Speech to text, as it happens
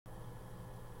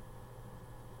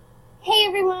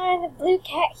everyone, Blue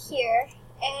Cat here,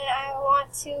 and I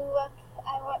want to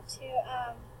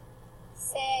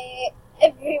say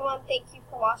everyone thank you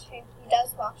for watching. Who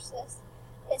does watch this?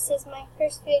 This is my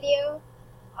first video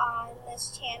on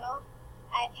this channel.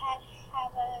 I've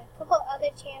have a couple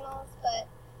other channels, but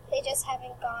they just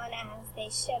haven't gone as they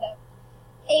should have.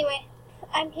 Anyway,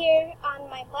 I'm here on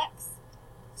my Plex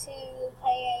to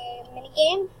play a mini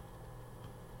game.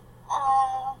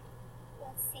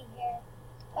 Let's see here.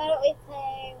 Why don't we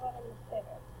play one in the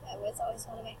quiver? That was always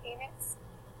one of my favorites.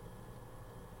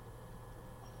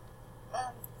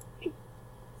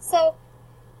 So,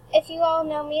 if you all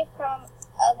know me from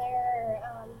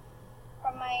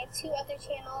from my two other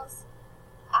channels,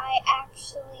 I'm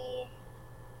actually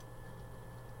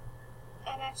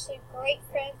great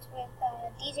friends with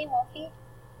DJ Wolfie,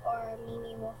 or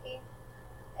Mimi Wolfie,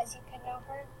 as you could know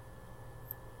her.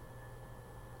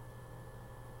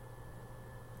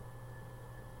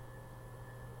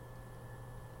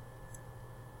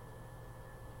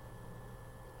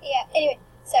 Yeah, anyway,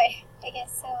 sorry. I get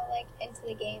so, into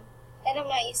the game. And I'm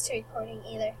not used to recording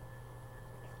either.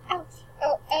 Ouch.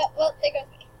 Oh, well, there goes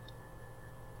me.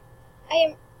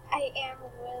 I am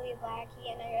really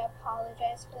laggy, and I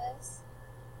apologize for this.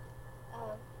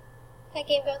 That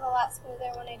game goes a lot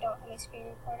smoother when I don't have my screen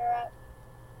recorder up.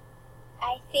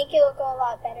 I think it will go a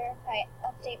lot better if I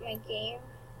update my game,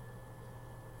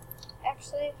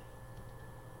 actually.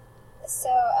 So,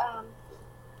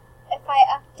 if I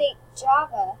update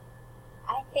Java,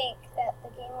 I think that the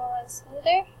game will run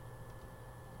smoother.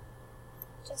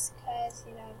 Just because,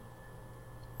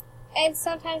 and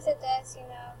sometimes it does,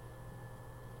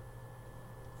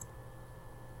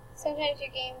 Sometimes your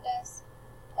game does.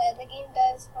 The game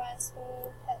does run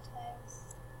smooth at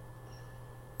times.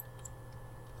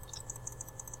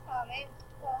 Oh man.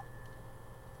 Well.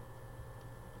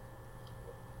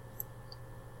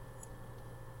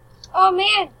 Oh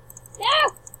man!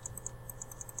 No!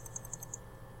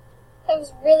 That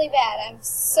was really bad. I'm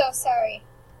so sorry.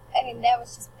 I mean, that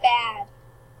was just bad.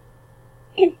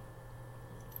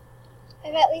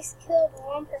 I've at least killed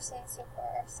one person so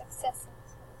far. Successful.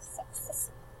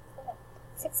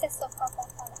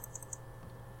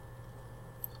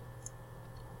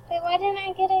 Wait, why didn't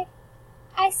I get it?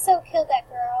 I so killed that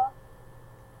girl.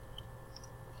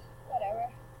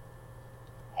 Whatever.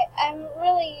 I'm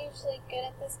really usually good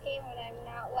at this game when I'm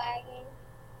not lagging.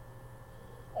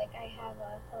 Like, I have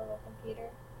a little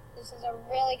computer. This is a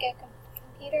really good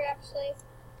computer, actually.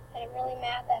 And I'm really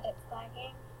mad that it's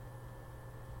lagging.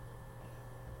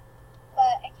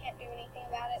 But I can't do anything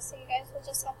about it, so you guys will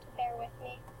just have to bear with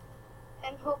me.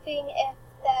 I'm hoping if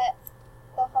the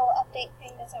whole update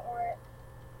thing doesn't work,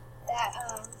 that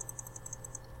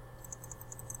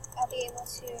I'll be able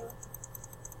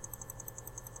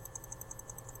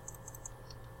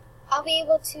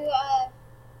to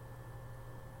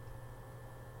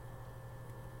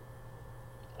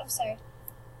I'm sorry.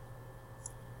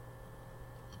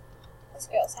 This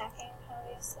girl's hacking,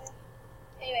 obviously.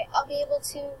 Anyway, I'll be able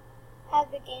to have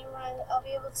the game run. I'll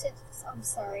be able to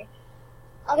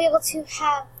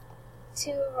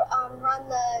run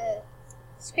the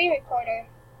screen recorder,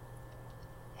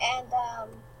 and the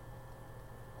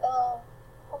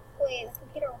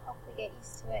computer will hopefully get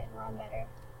used to it and run better,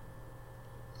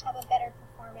 have a better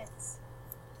performance.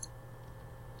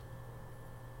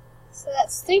 So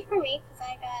that's 3 for me, because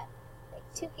I got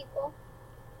 2 people.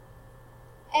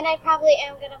 And I probably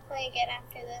am going to play again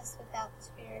after this without the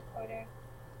screen recorder.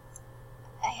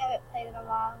 I haven't played in a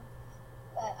while,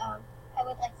 but I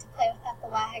would like to play without the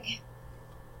lag.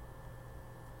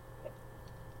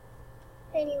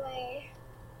 Anyway.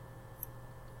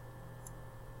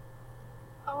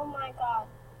 Oh my god.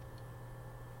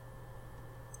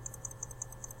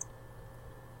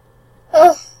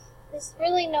 Ugh. There's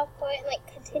really no point in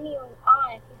continuing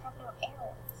on if you have no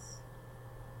arrows.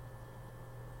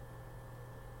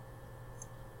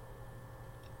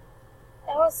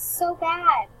 That was so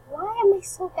bad. Why am I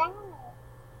so bad? Oh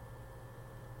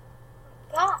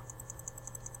my god.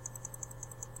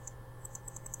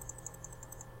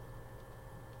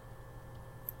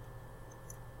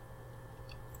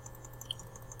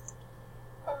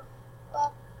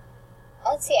 Well,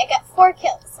 let's see, I got 4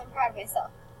 kills. I'm proud of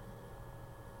myself.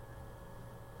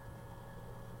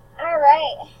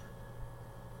 Alright,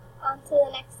 on to the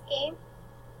next game.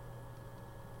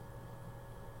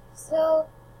 So,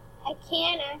 I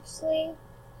can actually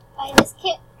buy this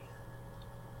kit,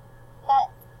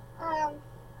 but, I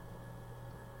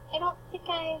don't think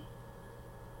I'm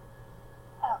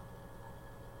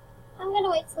gonna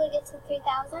wait till it gets to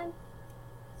 3,000,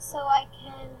 so I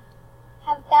can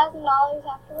have $1,000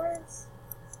 afterwards.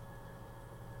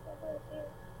 Over here.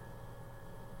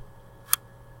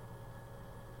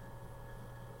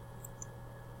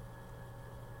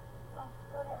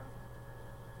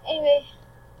 Anyway,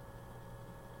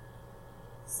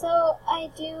 so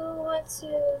I do want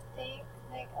to thank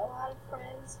like a lot of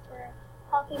friends for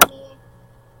helping me,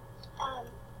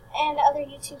 and other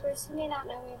YouTubers who may not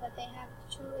know me, but they have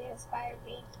truly inspired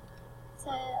me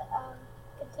to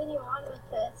continue on with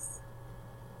this.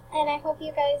 And I hope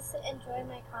you guys enjoy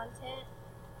my content.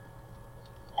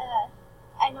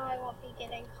 I know I won't be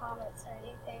getting comments or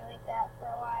anything like that for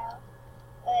a while,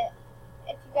 but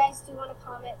if you guys do want to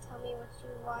comment, tell me what you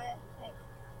want. Like,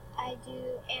 I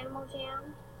do Animal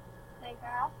Jam,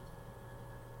 Minecraft.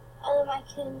 I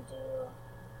can do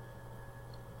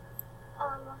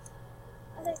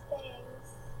other things.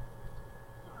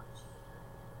 Ouch.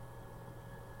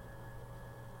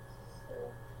 So,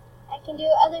 I can do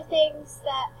other things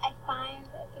that I find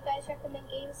if you guys recommend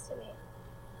games to me.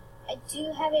 I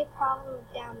do have a problem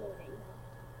with downloading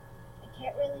though. I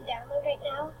can't really download right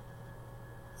now.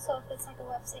 So if it's like a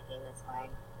website game, that's fine.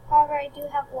 However, I do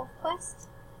have Wolf Quest,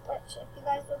 which if you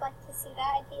guys would like to see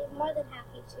that, I'd be more than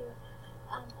happy to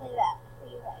play that for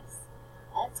you guys.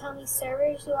 Tell me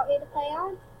servers you want me to play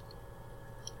on,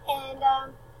 and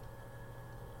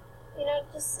you know,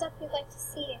 just stuff you'd like to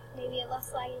see. Maybe a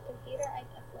less laggy computer. I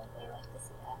definitely like to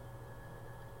see that.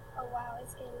 Oh wow,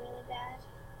 it's getting really bad.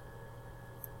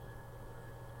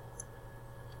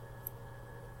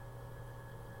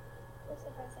 I'm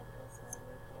surprised I put this on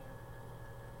here.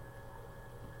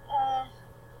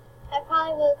 I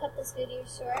probably will cut this video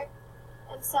short.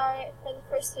 I'm sorry for the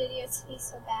first video to be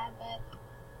so bad, but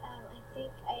I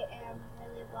think I am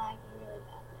really lagging really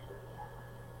bad now.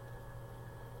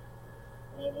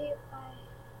 Yeah. Maybe if I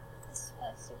this is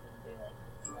supposed to be like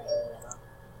right in the middle.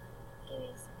 Give me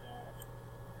a second.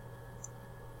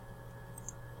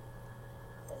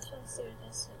 I'm just trying to see what it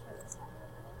is to turn this on.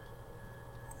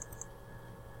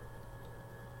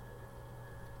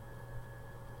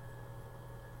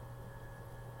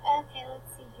 Okay,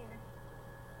 let's see here.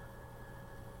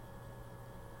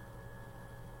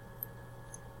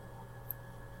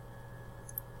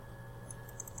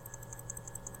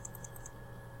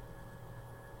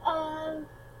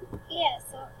 Yeah,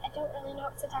 so I don't really know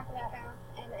what to talk about now,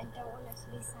 and I don't want it to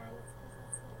be silent because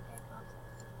that's not good content.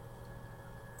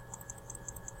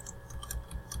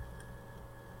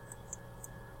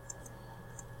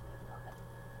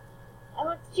 I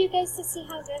want you guys to see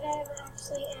how good I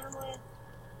actually am without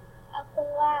the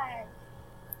lag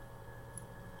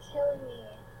killing me.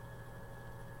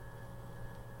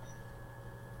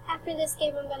 After this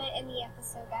game, I'm gonna end the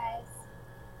episode, guys.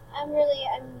 I'm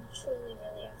truly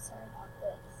sorry about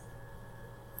this.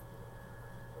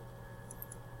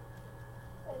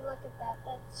 And look at that,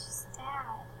 that's just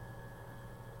bad.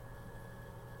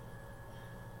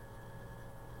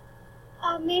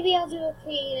 Maybe I'll do a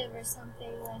creative or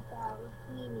something with,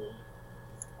 Mimi,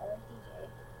 or DJ.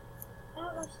 I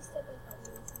don't know if she's still with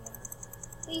me, to be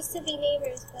honest. We used to be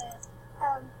neighbors, but,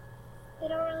 they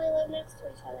don't really live next to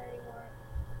each other anymore.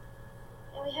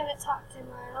 And we haven't talked in a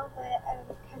while, but I'm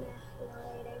kind of,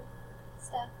 waiting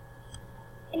stuff.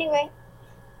 Anyway,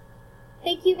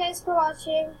 thank you guys for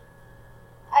watching.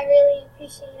 I really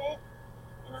appreciate it,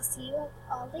 and I'll see you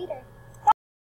all later.